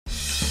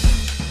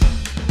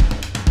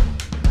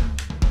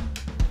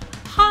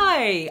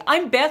Hi,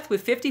 I'm Beth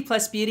with 50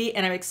 Plus Beauty,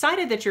 and I'm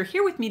excited that you're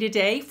here with me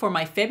today for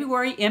my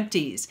February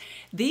empties.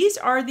 These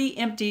are the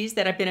empties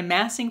that I've been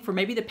amassing for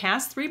maybe the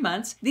past 3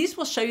 months. These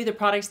will show you the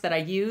products that I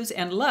use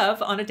and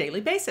love on a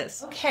daily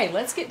basis. Okay,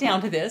 let's get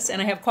down to this,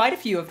 and I have quite a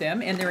few of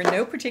them, and they're in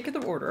no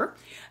particular order.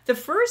 The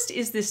first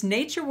is this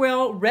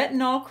Naturewell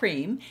Retinol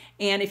Cream,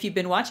 and if you've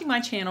been watching my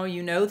channel,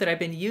 you know that I've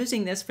been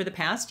using this for the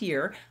past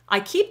year. I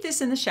keep this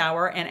in the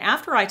shower, and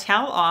after I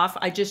towel off,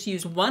 I just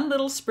use one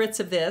little spritz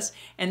of this,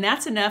 and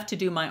that's enough to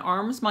do my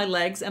arms, my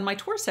legs, and my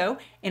torso,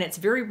 and it's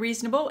very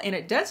reasonable, and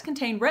it does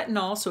contain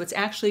retinol, so it's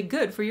actually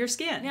good for your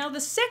skin. Now, the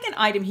second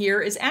item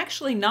here is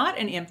actually not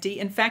an empty.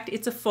 In fact,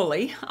 it's a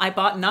fully. I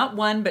bought not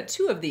one, but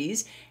 2 of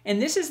these,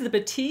 and this is the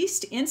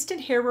Batiste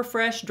Instant Hair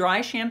Refresh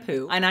Dry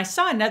Shampoo, and I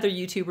saw another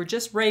YouTuber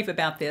just rave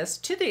about this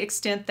to the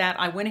extent that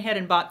I went ahead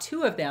and bought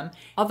 2 of them.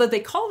 Although they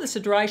call this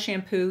a dry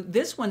shampoo,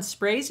 this one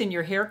sprays in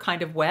your hair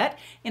kind of wet,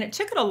 and it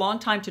took it a long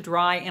time to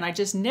dry, and I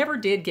just never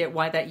did get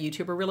why that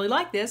YouTuber really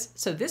liked this,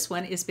 so this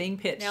one is being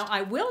pitched. Now,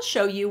 I will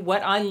show you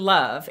what I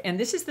love, and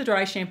this is the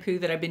dry shampoo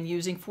that I've been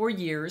using for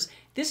years.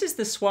 This is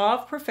the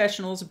Suave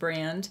Professionals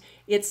brand.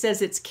 It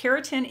says it's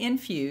keratin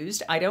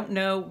infused. I don't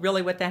know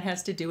really what that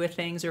has to do with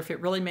things or if it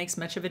really makes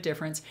much of a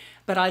difference,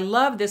 but I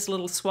love this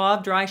little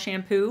Suave Dry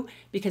Shampoo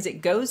because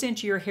it goes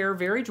into your hair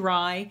very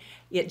dry.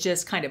 It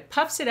just kind of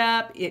puffs it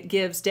up. It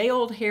gives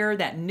day-old hair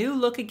that new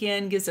look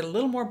again, gives it a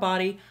little more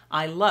body.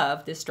 I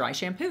love this dry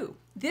shampoo.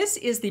 This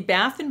is the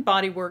Bath &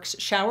 Body Works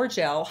Shower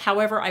Gel.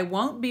 However, I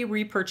won't be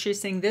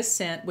repurchasing this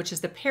scent, which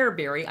is the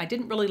PearBerry. I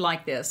didn't really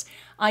like this.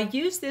 I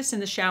use this in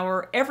the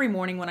shower every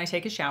morning when I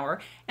take a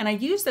shower, and I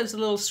use those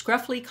little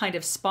scruffy kind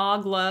of spa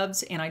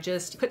gloves, and I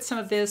just put some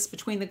of this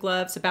between the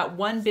gloves. About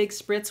 1 big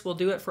spritz will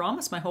do it for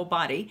almost my whole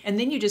body, and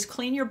then you just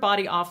clean your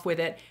body off with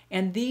it,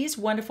 and these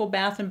wonderful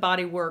Bath &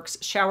 Body Works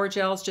shower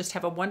gels just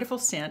have a wonderful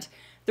scent.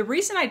 The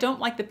reason I don't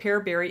like the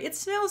PearBerry, it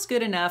smells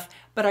good enough,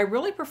 but I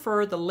really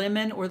prefer the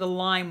lemon or the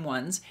lime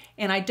ones.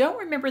 And I don't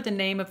remember the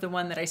name of the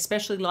one that I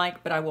especially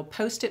like, but I will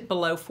post it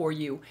below for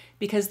you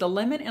because the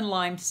lemon and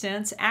lime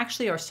scents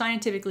actually are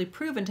scientifically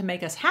proven to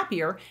make us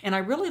happier. And I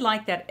really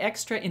like that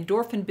extra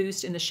endorphin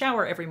boost in the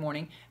shower every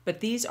morning.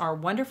 But these are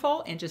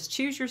wonderful, and just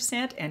choose your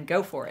scent and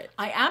go for it.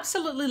 I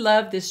absolutely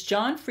love this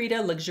John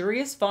Freida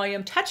Luxurious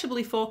Volume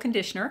Touchably Full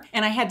Conditioner.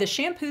 And I had the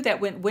shampoo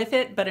that went with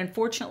it, but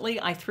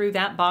unfortunately I threw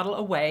that bottle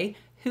away.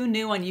 Who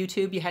knew on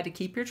YouTube you had to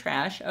keep your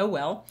trash? Oh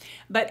well.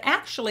 But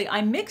actually,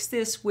 I mixed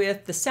this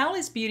with the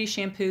Sally's Beauty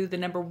Shampoo, the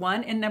number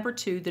 1 and number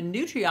 2, the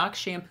Nutri-ox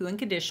Shampoo and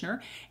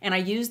Conditioner, and I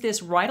use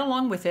this right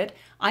along with it.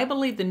 I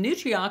believe the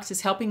Nutri-ox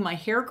is helping my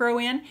hair grow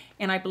in,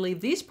 and I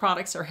believe these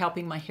products are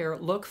helping my hair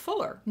look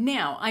fuller.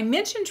 Now, I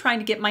mentioned trying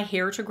to get my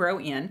hair to grow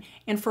in,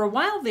 and for a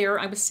while there,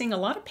 I was seeing a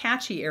lot of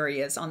patchy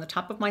areas on the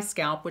top of my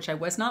scalp, which I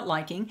was not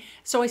liking,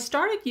 so I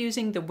started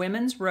using the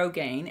Women's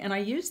Rogaine, and I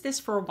used this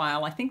for a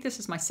while. I think this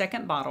is my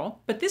 2nd bottle.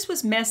 But this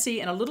was messy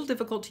and a little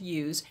difficult to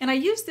use, and I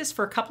used this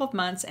for a couple of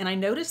months, and I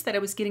noticed that I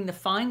was getting the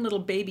fine little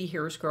baby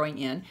hairs growing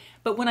in.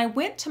 But when I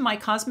went to my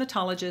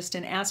cosmetologist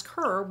and asked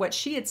her what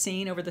she had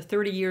seen over the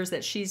 30 years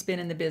that she's been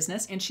in the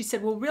business, and she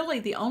said, well, really,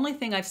 the only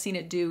thing I've seen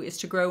it do is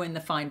to grow in the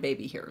fine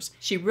baby hairs.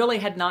 She really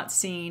had not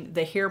seen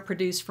the hair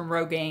produced from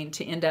Rogaine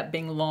to end up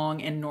being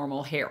long and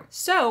normal hair.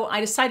 So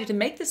I decided to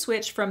make the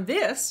switch from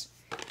this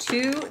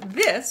to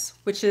this,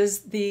 which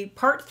is the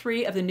part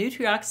 3 of the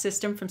Nutri-ox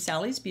system from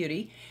Sally's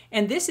Beauty.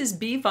 And this is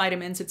B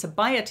vitamins. It's a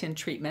biotin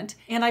treatment.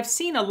 And I've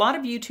seen a lot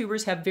of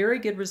YouTubers have very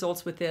good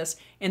results with this.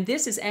 And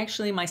this is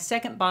actually my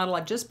 2nd bottle.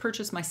 I've just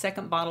purchased my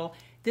 2nd bottle.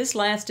 This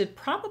lasted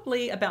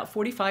probably about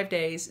 45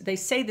 days. They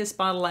say this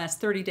bottle lasts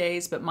 30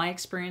 days, but my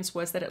experience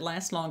was that it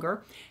lasts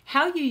longer.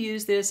 How you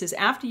use this is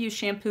after you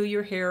shampoo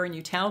your hair and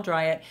you towel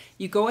dry it,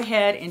 you go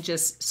ahead and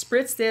just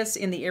spritz this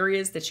in the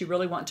areas that you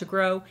really want to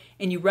grow,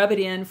 and you rub it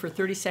in for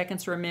 30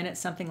 seconds or a minute,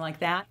 something like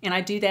that. And I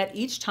do that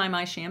each time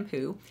I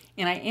shampoo,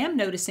 and I am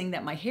noticing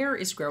that my hair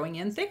is growing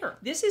in thicker.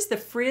 This is the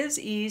Frizz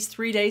Ease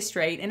 3-Day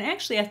Straight, and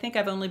actually I think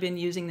I've only been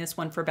using this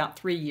one for about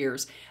 3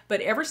 years, but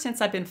ever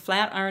since I've been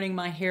flat ironing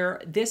my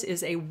hair, this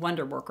is a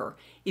wonder worker.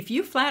 If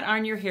you flat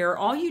iron your hair,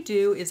 all you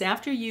do is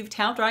after you've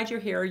towel dried your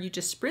hair, you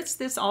just spritz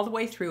this all the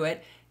way through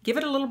it, give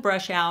it a little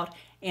brush out,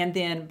 and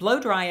then blow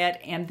dry it,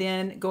 and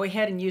then go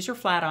ahead and use your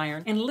flat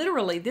iron. And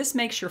literally, this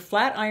makes your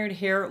flat ironed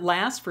hair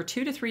last for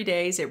 2 to 3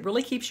 days. It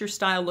really keeps your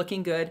style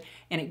looking good,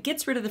 and it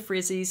gets rid of the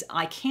frizzies.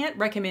 I can't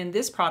recommend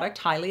this product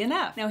highly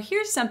enough. Now,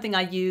 here's something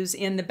I use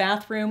in the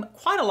bathroom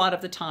quite a lot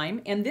of the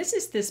time, and this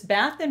is this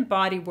Bath &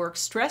 Body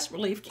Works Stress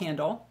Relief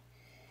Candle.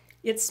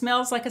 It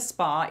smells like a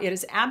spa. It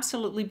is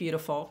absolutely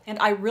beautiful. And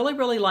I really,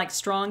 really like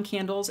strong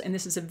candles, and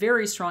this is a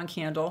very strong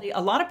candle.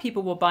 A lot of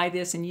people will buy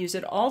this and use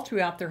it all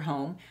throughout their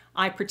home.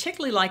 I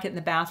particularly like it in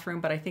the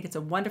bathroom, but I think it's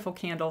a wonderful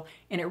candle,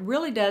 and it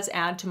really does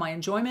add to my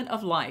enjoyment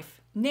of life.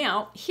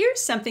 Now, here's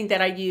something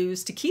that I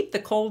use to keep the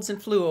colds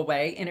and flu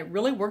away, and it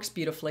really works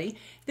beautifully.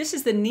 This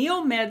is the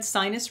NeoMed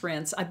Sinus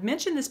Rinse. I've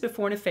mentioned this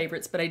before in a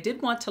favorites, but I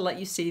did want to let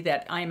you see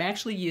that I am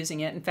actually using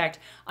it. In fact,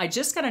 I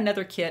just got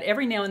another kit.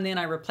 Every now and then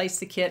I replace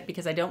the kit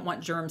because I don't want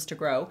germs to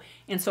grow,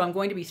 and so I'm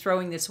going to be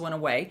throwing this one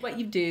away. What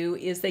you do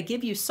is they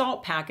give you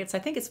salt packets. I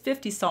think it's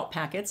 50 salt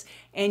packets,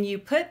 and you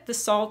put the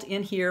salt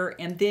in here,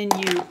 and then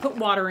you put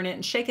water in it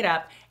and shake it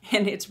up,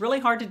 and it's really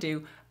hard to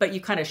do, but you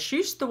kind of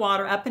shoosh the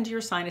water up into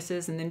your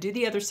sinuses and then do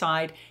the other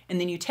side, and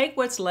then you take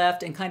what's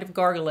left and kind of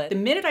gargle it. The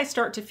minute I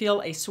start to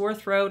feel a sore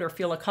throat or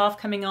feel a cough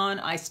coming on,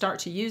 I start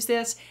to use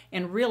this,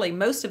 and really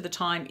most of the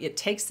time it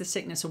takes the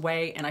sickness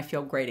away and I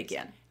feel great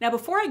again. Now,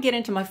 before I get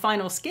into my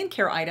final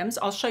skincare items,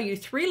 I'll show you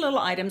 3 little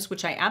items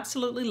which I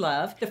absolutely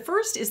love. The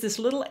first is this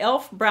little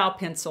e.l.f. brow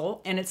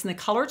pencil, and it's in the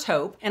color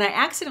Taupe, and I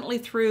accidentally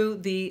threw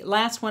the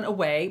last one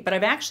away, but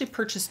I've actually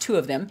purchased 2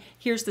 of them.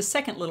 Here's the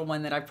second little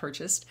one that I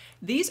purchased.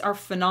 These are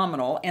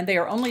phenomenal, and they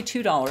are only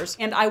 $2,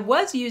 and I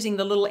was using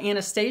the little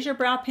Anastasia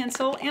brow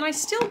pencil, and I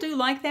still do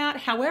like that.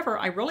 However,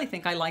 I really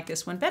think I like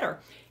this one better.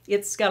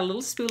 It's got a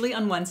little spoolie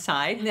on one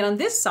side, and then on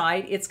this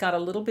side, it's got a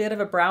little bit of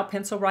a brow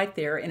pencil right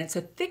there, and it's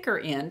a thicker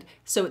end,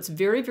 so it's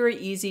very, very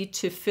easy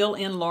to fill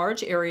in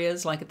large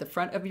areas like at the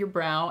front of your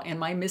brow and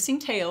my missing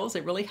tails.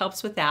 It really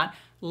helps with that.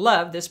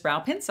 Love this brow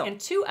pencil. And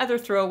 2 other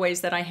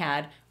throwaways that I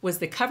had was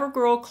the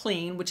CoverGirl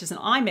Clean, which is an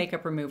eye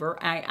makeup remover.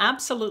 I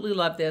absolutely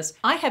love this.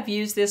 I have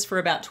used this for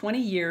about 20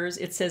 years.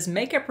 It says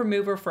makeup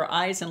remover for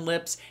eyes and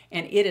lips,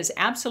 and it is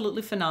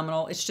absolutely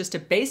phenomenal. It's just a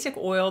basic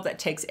oil that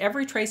takes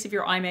every trace of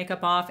your eye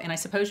makeup off, and I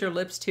suppose your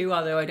lips too,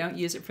 although I don't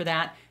use it for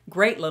that.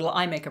 Great little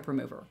eye makeup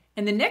remover.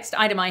 And the next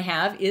item I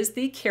have is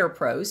the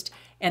Prost,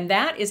 and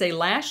that is a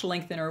lash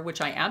lengthener, which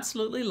I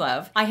absolutely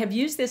love. I have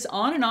used this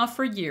on and off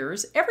for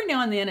years. Every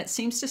now and then it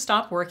seems to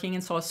stop working,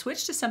 and so I'll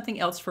switch to something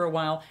else for a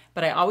while,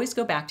 but I always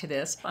go back to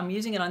this. I'm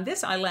using it on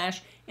this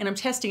eyelash, and I'm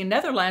testing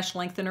another lash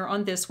lengthener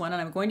on this one,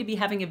 and I'm going to be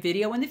having a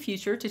video in the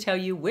future to tell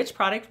you which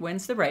product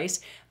wins the race,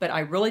 but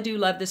I really do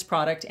love this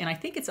product, and I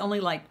think it's only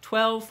like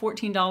 $12,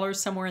 $14,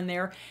 somewhere in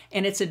there,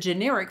 and it's a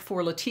generic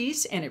for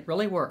Latisse, and it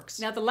really works.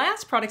 Now, the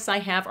last products I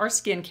have are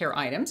skincare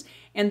items,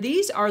 and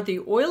these are the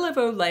Oil of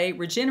Olay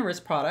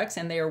Regenerous products,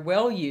 and they are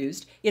well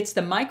used. It's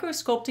the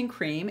Microsculpting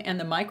Cream and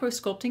the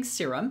Microsculpting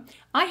Serum.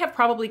 I have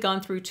probably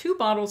gone through 2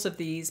 bottles of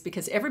these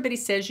because everybody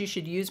says you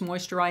should use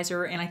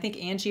moisturizer, and I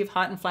think Angie of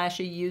Hot and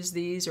Flashy used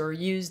these or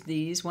used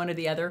these, one or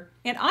the other.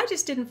 And I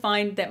just didn't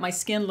find that my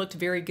skin looked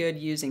very good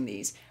using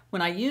these.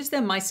 When I used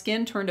them, my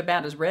skin turned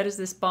about as red as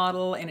this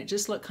bottle, and it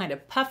just looked kind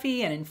of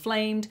puffy and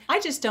inflamed.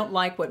 I just don't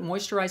like what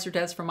moisturizer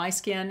does for my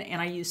skin,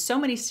 and I use so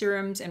many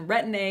serums and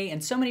Retin-A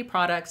and so many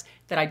products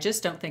that I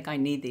just don't think I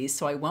need these,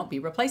 so I won't be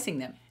replacing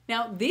them.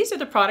 Now, these are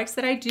the products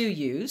that I do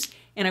use,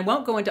 and I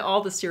won't go into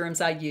all the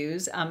serums I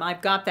use.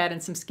 I've got that in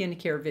some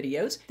skincare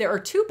videos. There are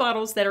 2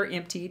 bottles that are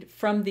emptied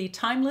from the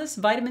Timeless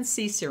Vitamin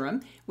C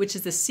Serum, which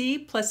is the C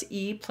plus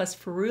E plus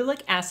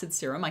ferulic acid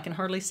serum. I can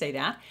hardly say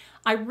that.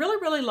 I really,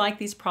 really like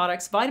these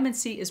products. Vitamin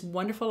C is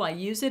wonderful. I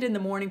use it in the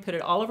morning, put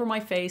it all over my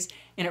face,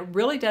 and it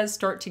really does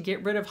start to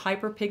get rid of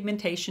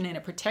hyperpigmentation, and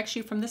it protects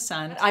you from the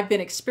sun. I've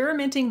been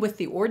experimenting with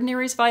the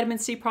Ordinary's Vitamin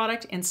C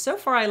product, and so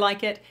far I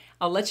like it.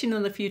 I'll let you know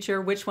in the future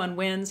which one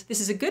wins.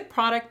 This is a good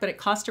product, but it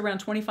costs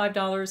around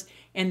 $25,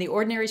 and the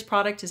Ordinary's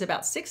product is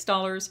about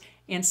 $6,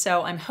 and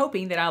so I'm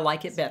hoping that I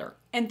like it better.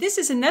 And this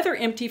is another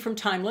empty from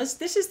Timeless.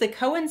 This is the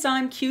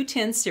Coenzyme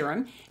Q10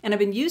 Serum, and I've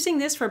been using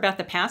this for about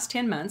the past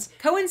 10 months.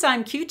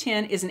 Coenzyme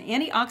Q10 is an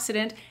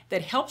antioxidant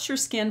that helps your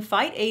skin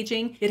fight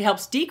aging. It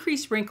helps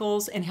decrease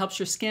wrinkles and helps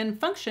your skin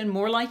function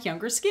more like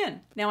younger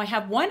skin. Now, I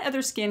have one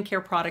other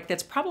skincare product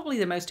that's probably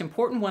the most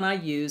important one I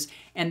use,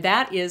 and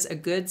that is a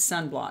good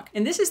sunblock.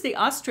 And this is the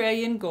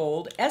Australian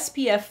Gold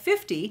SPF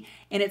 50,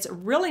 and it's a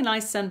really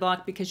nice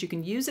sunblock because you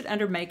can use it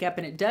under makeup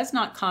and it does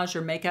not cause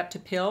your makeup to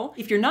pill.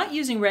 If you're not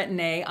using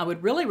Retin-A, I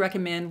would really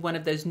recommend one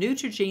of those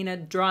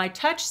Neutrogena Dry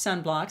Touch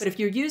sunblocks. But if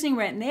you're using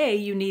Retin-A,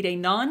 you need a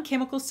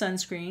non-chemical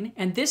sunscreen,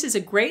 and this is a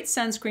great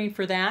sunscreen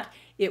for that.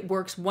 It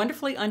works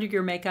wonderfully under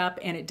your makeup,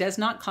 and it does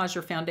not cause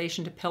your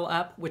foundation to pill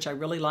up, which I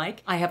really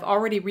like. I have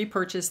already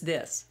repurchased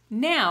this.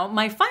 Now,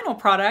 my final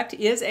product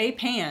is a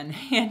pan,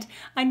 and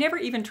I never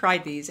even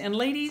tried these. And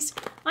ladies,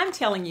 I'm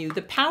telling you,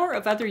 the power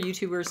of other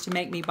YouTubers to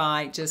make me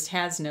buy just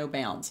has no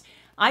bounds.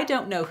 I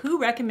don't know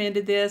who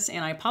recommended this,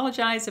 and I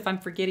apologize if I'm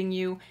forgetting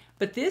you,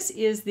 but this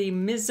is the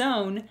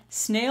Mizon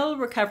Snail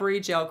Recovery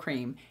Gel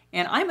Cream.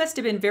 And I must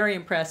have been very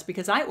impressed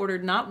because I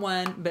ordered not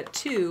 1, but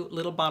 2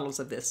 little bottles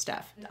of this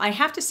stuff. I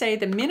have to say,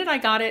 the minute I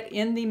got it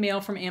in the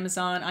mail from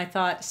Amazon, I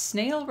thought,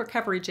 Snail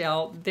Recovery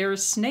Gel,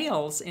 there's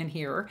snails in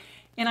here.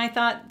 And I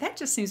thought, that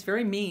just seems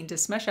very mean to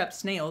smush up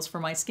snails for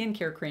my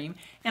skincare cream.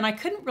 And I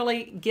couldn't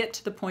really get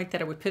to the point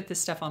that I would put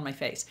this stuff on my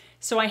face.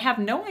 So I have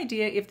no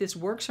idea if this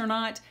works or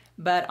not,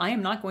 but I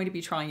am not going to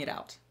be trying it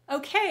out.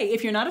 Okay,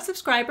 if you're not a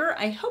subscriber,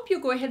 I hope you'll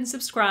go ahead and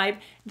subscribe.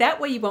 That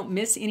way you won't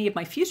miss any of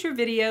my future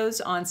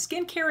videos on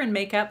skincare and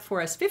makeup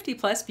for us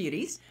 50+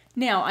 beauties.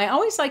 Now, I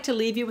always like to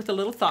leave you with a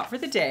little thought for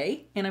the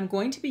day, and I'm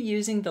going to be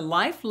using the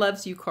Life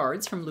Loves You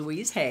cards from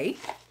Louise Hay.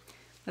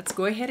 Let's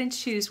go ahead and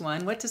choose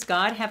one. What does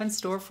God have in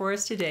store for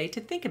us today to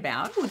think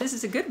about? Oh, this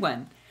is a good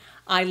one.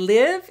 I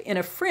live in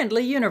a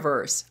friendly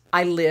universe.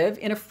 I live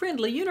in a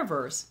friendly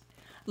universe.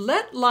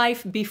 Let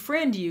life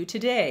befriend you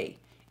today.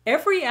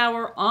 Every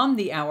hour on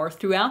the hour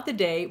throughout the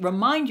day,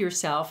 remind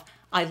yourself,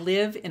 I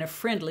live in a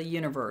friendly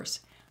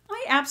universe.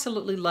 I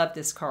absolutely love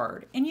this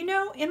card. And you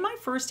know, in my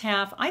first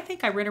half, I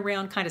think I ran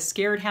around kind of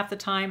scared half the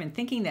time and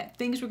thinking that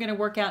things were going to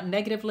work out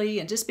negatively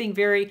and just being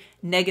very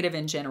negative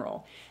in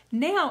general.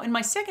 Now, in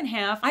my second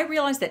half, I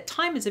realized that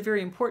time is a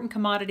very important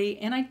commodity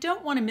and I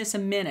don't want to miss a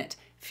minute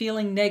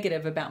feeling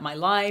negative about my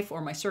life or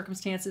my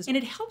circumstances. And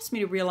it helps me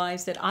to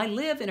realize that I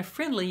live in a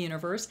friendly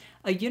universe,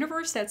 a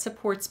universe that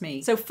supports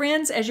me. So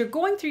friends, as you're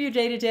going through your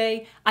day to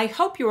day, I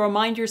hope you'll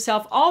remind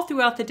yourself all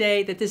throughout the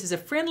day that this is a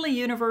friendly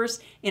universe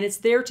and it's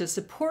there to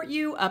support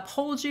you,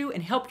 uphold you,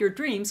 and help your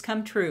dreams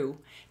come true.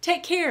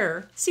 Take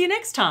care. See you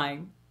next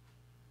time.